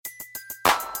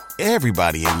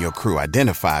Everybody in your crew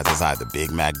identifies as either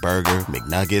Big Mac Burger,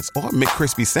 McNuggets, or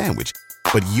McCrispy Sandwich.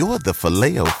 But you're the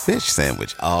Filet-O-Fish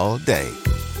Sandwich all day.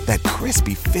 That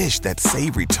crispy fish, that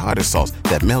savory tartar sauce,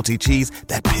 that melty cheese,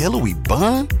 that pillowy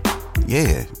bun.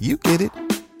 Yeah, you get it.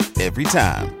 Every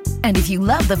time. And if you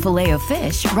love the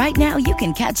Filet-O-Fish, right now you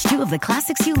can catch two of the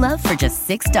classics you love for just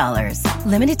 $6.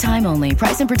 Limited time only.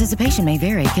 Price and participation may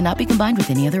vary. Cannot be combined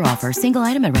with any other offer. Single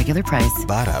item at regular price.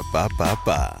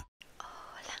 Ba-da-ba-ba-ba.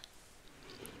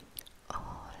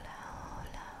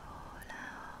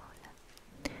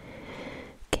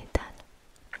 ¿Qué tal?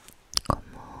 ¿Cómo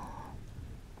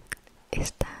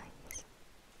estáis?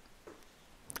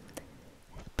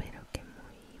 Espero que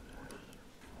muy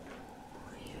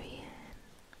bien.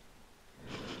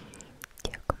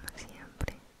 Yo, como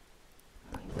siempre,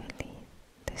 muy feliz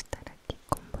de estar aquí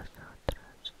con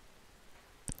vosotros.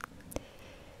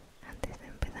 Antes de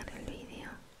empezar el vídeo,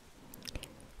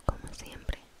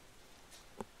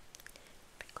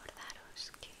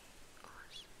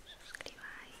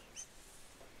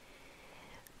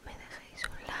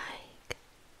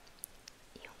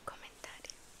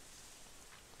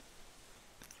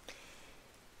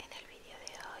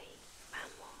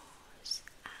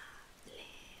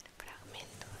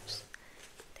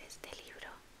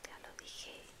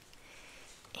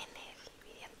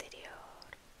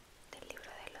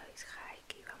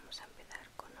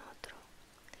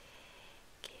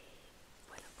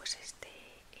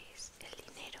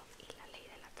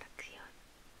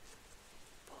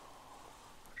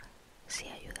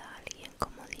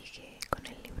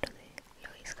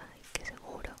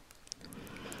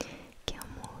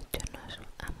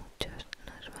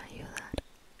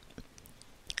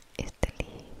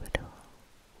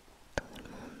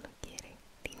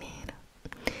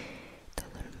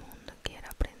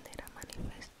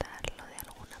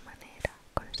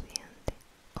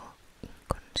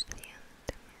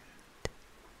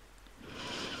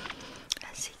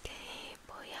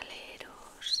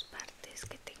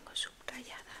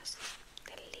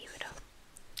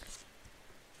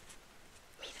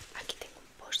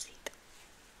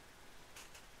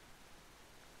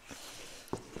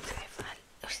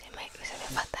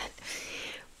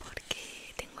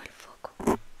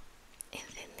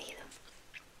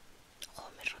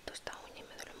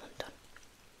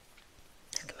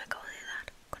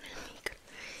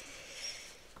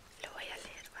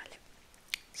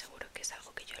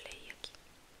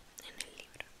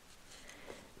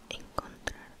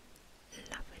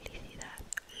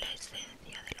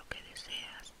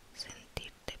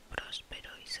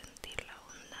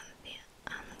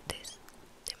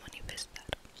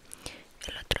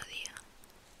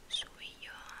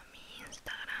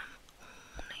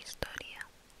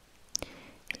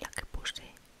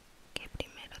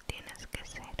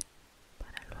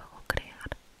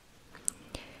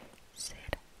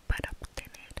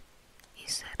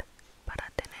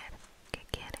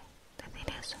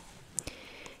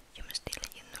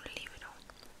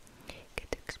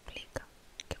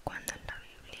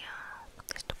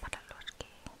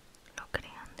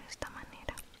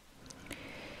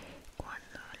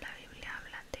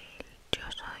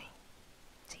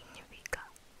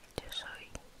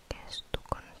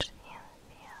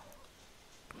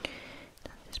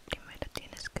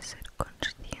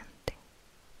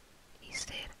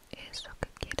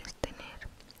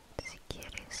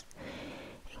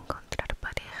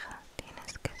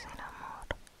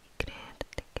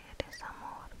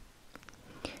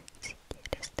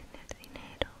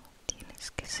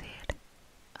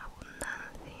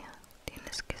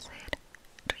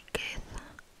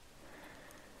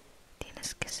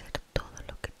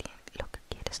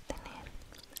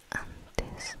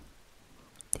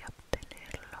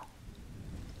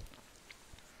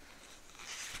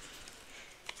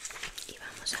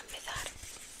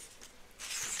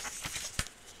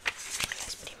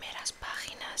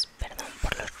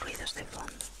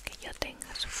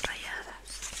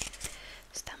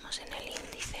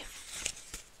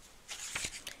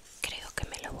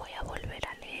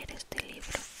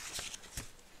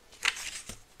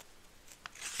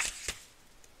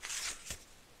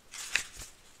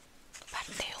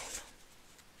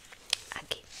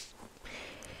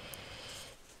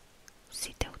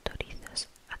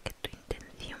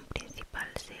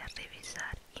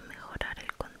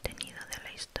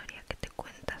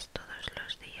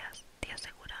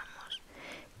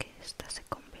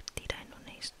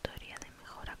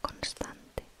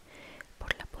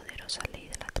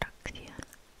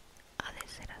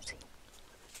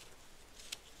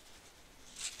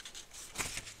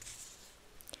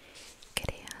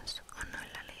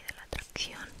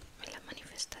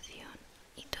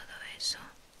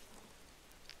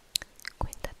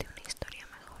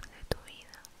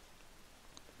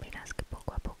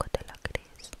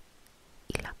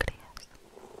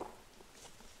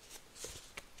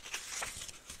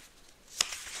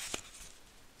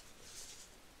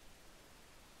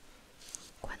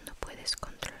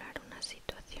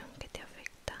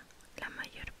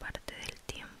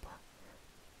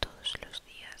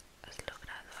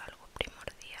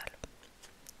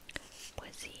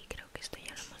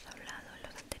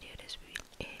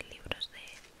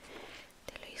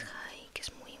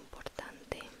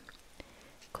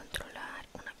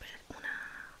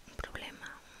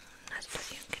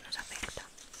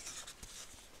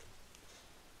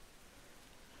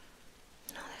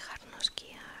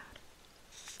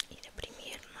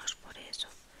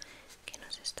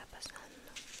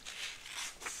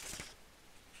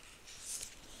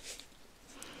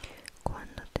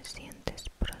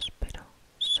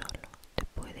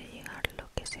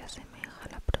 asemeja a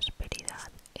la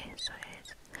prosperidad. Eso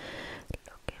es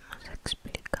lo que hemos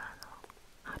explicado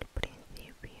al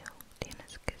principio.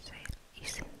 Tienes que ser y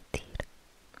sentir.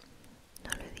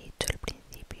 No lo he dicho al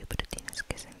principio, pero tienes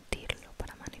que sentirlo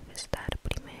para manifestar.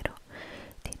 Primero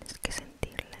tienes que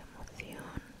sentir la emoción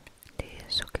de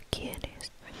eso que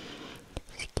quieres.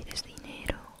 Si quieres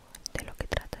dinero, de lo que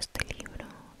trata este libro,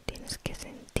 tienes que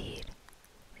sentir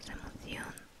esa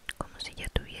emoción como si ya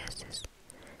tuvieses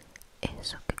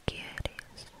eso que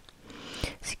quieres.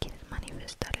 Si quieres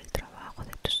manifestar el trabajo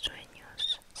de tus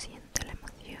sueños, siente la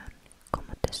emoción.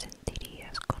 ¿Cómo te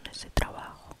sentirías con ese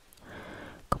trabajo?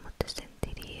 ¿Cómo te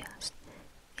sentirías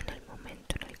en el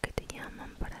momento en el que te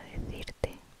llaman para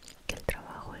decirte que el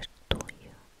trabajo es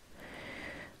tuyo?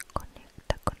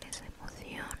 Conecta con esa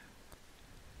emoción,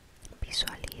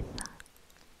 visualiza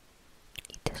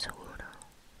y te aseguro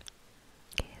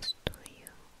que es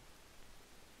tuyo.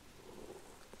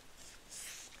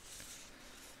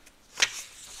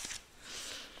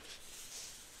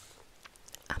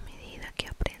 A medida que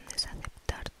aprendes a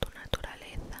aceptar tu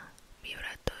naturaleza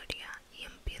vibratoria y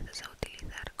empiezas a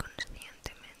utilizar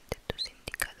conscientemente tus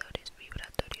indicadores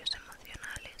vibratorios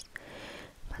emocionales,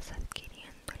 vas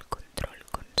adquiriendo el control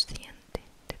consciente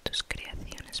de tus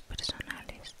creaciones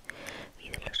personales y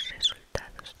de los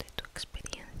resultados de tu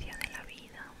experiencia de la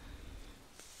vida.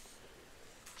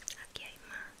 Aquí hay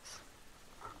más.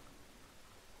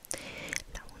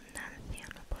 La abundancia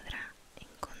no podrá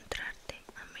encontrarte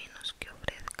a menos que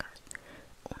ofrezcas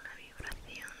una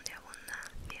vibración de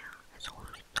abundancia. Es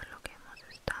justo lo que hemos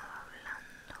estado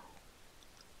hablando.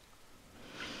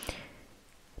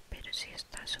 Pero si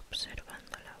estás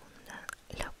observando la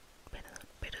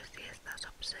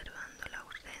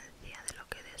ausencia de lo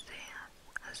que deseas,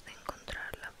 has de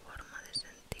encontrar la forma de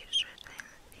sentir su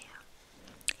esencia,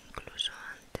 incluso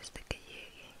antes de que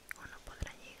llegue o no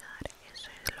podrá llegar. Eso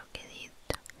es lo que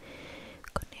dicta.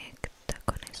 Conecta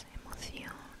con esa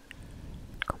emoción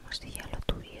como si ya lo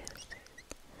tuvieses.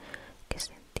 ¿Qué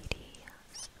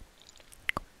sentirías?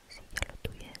 Como si ya lo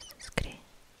tuvieses. Cree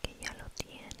que ya lo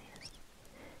tienes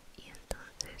y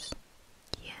entonces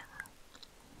llega.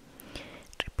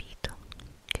 Repito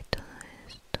que todo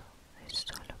esto es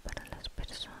solo para las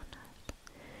personas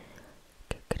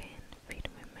que creen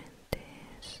firmemente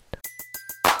esto.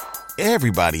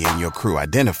 Everybody in your crew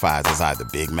identifies as either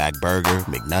Big Mac Burger,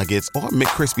 McNuggets, or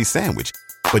McCrispy Sandwich.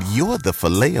 But you're the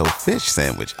Filet-O-Fish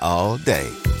Sandwich all day.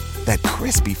 That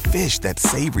crispy fish, that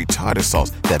savory tartar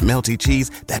sauce, that melty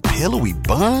cheese, that pillowy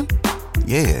bun.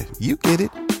 Yeah, you get it.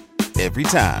 Every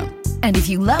time. And if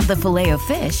you love the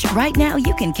Filet-O-Fish, right now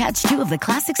you can catch two of the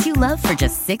classics you love for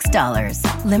just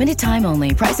 $6. Limited time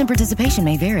only. Price and participation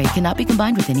may vary. Cannot be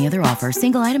combined with any other offer.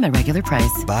 Single item at regular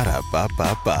price.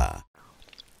 Ba-da-ba-ba-ba.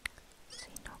 Si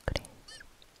no crees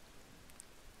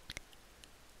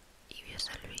y ves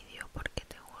el vídeo porque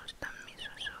te gustan mis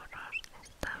susurros,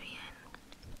 está bien,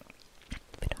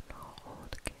 pero no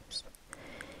juzgues.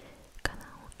 Cada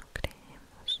uno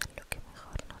creemos en lo que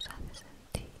mejor nos hace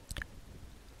sentir.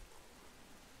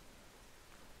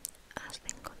 Has de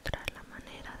encontrar la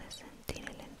manera de sentir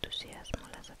el entusiasmo,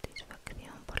 la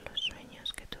satisfacción por los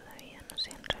sueños que todavía no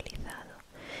se han realizado,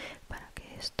 para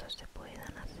que estos se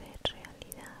puedan hacer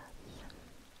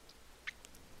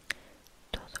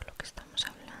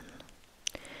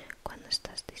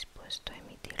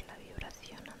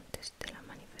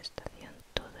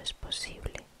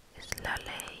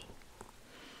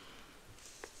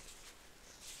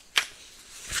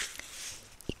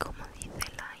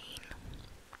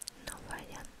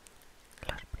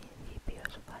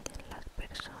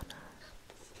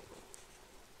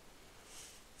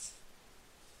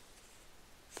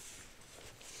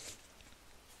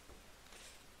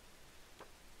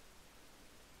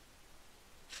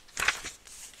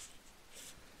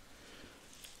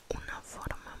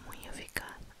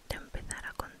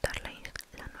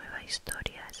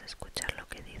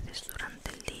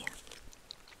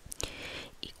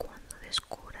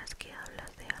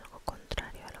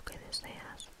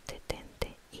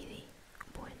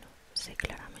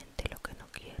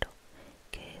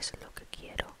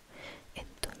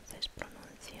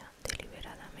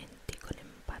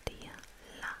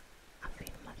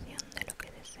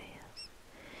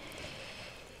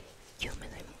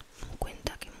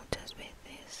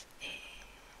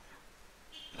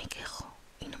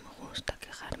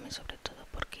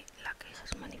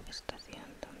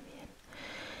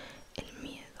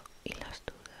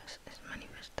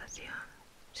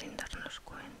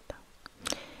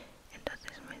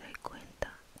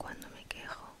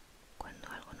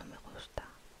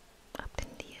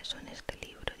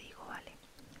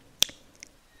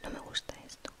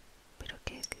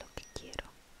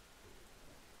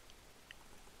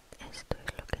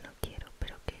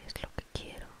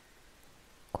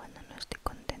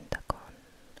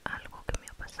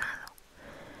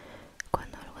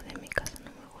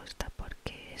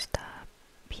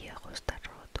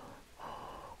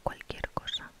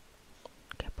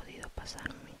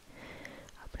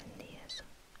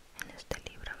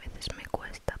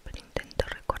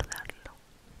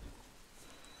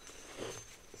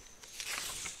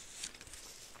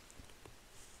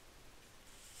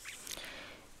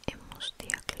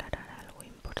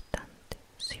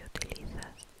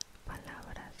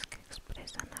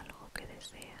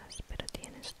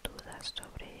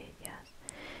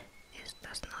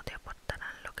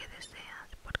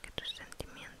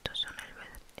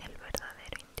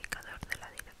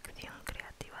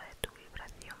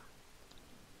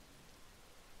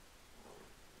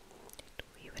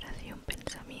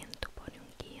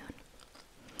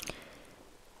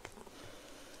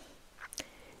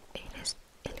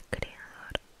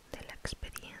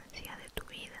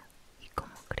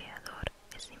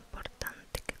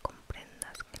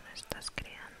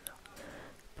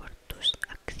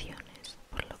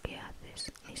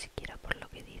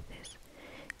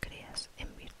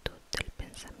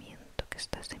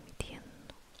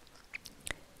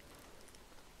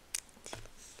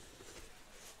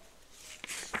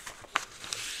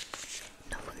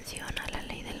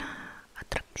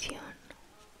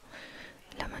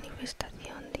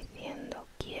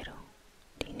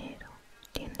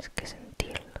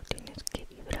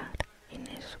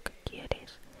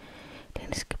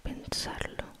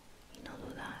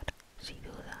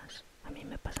mí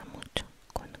me pasa mucho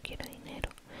cuando quiero dinero.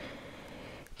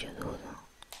 Yo dudo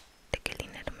de que el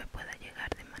dinero me pueda llegar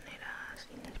de maneras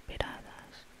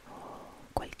inesperadas o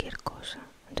cualquier cosa.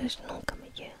 Entonces nunca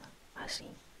me llega así,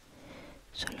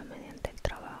 solo mediante el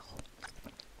trabajo.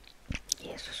 Y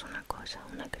eso es una cosa,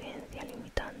 una creencia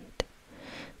limitante.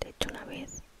 De hecho, una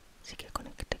vez sí que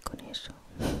conecté con eso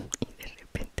y de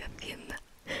repente Hacienda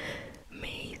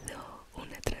me hizo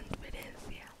una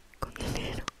transferencia con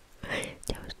dinero.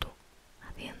 Ya ves tú,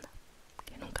 Hacienda,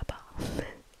 que nunca pago.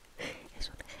 Es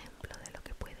un ejemplo de lo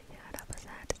que puede llegar a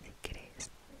pasar si crees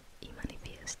y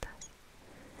manifiestas.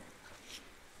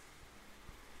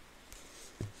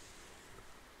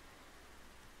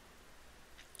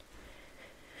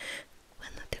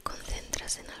 Cuando te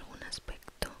concentras en algún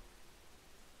aspecto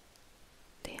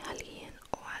de alguien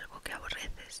o algo que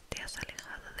aborreces, te has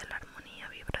alejado de la armonía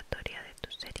vibratoria de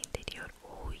tu ser interior.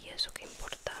 Uy, eso qué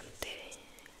importante.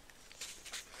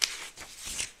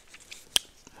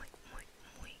 Muy, muy,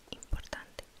 muy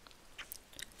importante.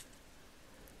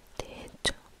 De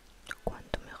hecho,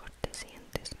 cuanto mejor te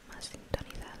sientes, más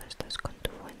sintonizado estás con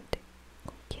tu fuente,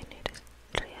 con quién eres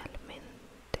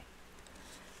realmente.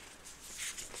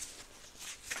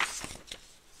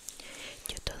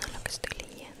 Yo todo lo que estoy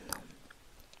leyendo,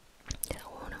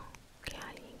 seguro que a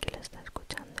alguien que lo está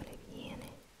escuchando le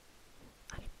viene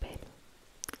al pelo.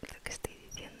 Lo que estoy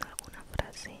diciendo, alguna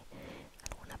frase,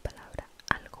 alguna palabra,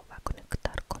 algo va a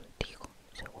conectar contigo,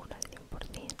 seguro al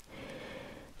 100%.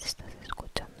 Si estás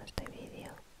escuchando este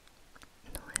vídeo,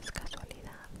 no es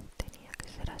casualidad, tenía que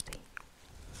ser así.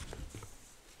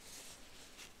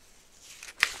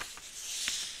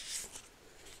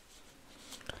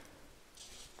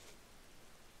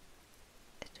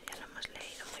 Esto ya lo hemos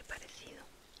leído, muy parecido.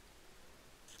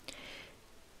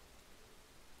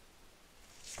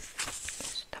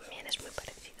 Eso también es muy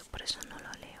parecido, por eso no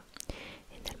lo leo.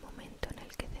 En el momento en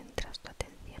el que centras tu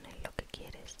atención en lo que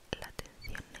quieres, la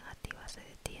atención negativa se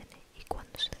detiene y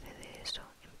cuando sucede eso,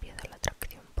 empieza la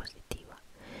atracción positiva.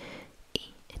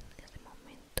 Y en ese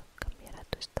momento cambiará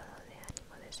tu estado de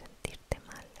ánimo de sentirte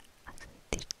mal a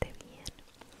sentirte bien.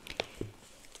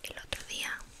 El otro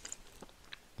día,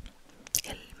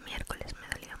 el miércoles, me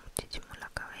dolía muchísimo la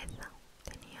cabeza.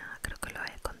 Creo que lo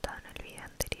he contado en el vídeo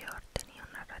anterior, tenía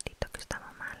una ratito que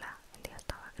estaba mala, el día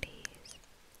estaba gris.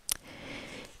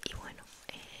 Y bueno,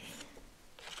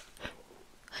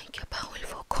 ay, que apago el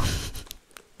foco.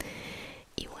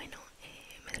 Y bueno,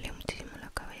 me dolía muchísimo la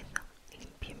cabeza.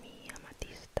 Limpié mi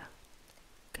amatista,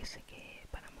 que sé que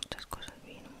para muchas cosas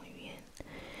viene muy bien.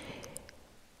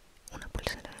 Una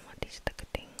pulsera de amatista que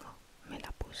tengo, me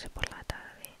la puse por la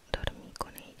tarde, dormí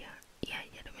con ella y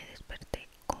ayer me desperté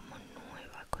como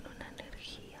nueva, con una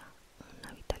energía,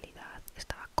 una vitalidad.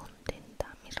 Estaba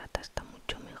contenta, mi rata está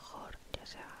mucho mejor, ya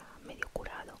se ha medio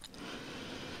curado.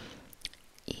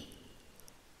 Y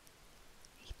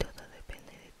todo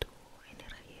depende de tu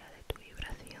energía, de tu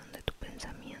vibración, de tu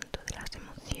pensamiento, de las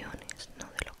emociones, no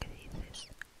de lo que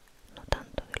dices. No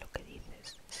tanto de lo que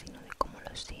dices, sino de cómo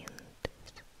lo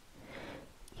sientes.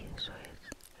 Y eso es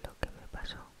lo que me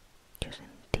pasó. Yo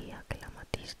sentía que la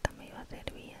amatista me iba a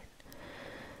hacer bien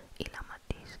y la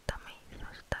amatista me hizo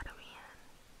estar bien.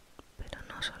 Pero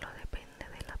no solo depende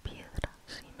de la piedra,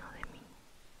 sino de mí,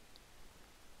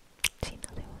 sino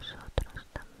de vosotros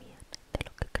también, de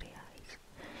lo que creáis,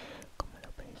 cómo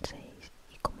lo penséis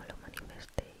y cómo lo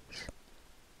manifestéis.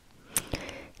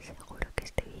 Seguro que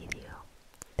este vídeo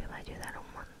te va a ayudar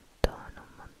un montón,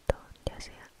 ya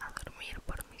sea a dormir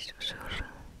por mi susurro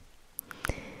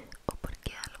o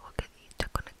porque algo que he dicho ha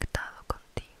conectado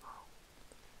contigo.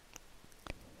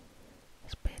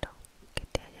 Espero que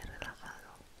te haya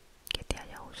relajado, que te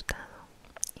haya gustado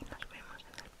y nos vemos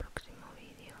en el próximo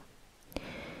vídeo.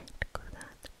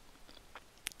 Recordad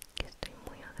que estoy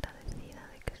muy agradecida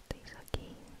de que estéis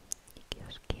aquí y que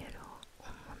os quiero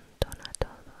un montón a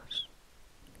todos.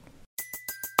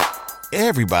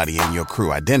 Everybody in your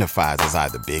crew identifies as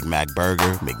either Big Mac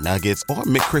Burger, McNuggets, or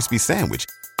McCrispy Sandwich.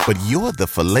 But you're the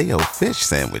Filet-O-Fish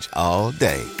Sandwich all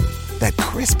day. That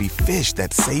crispy fish,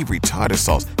 that savory tartar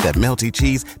sauce, that melty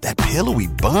cheese, that pillowy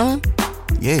bun.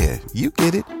 Yeah, you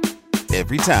get it.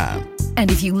 Every time.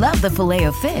 And if you love the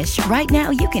Filet-O-Fish, right now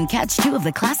you can catch two of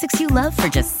the classics you love for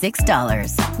just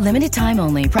 $6. Limited time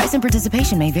only. Price and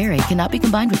participation may vary. Cannot be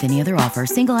combined with any other offer.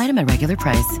 Single item at regular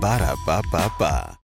price. Ba-da-ba-ba-ba.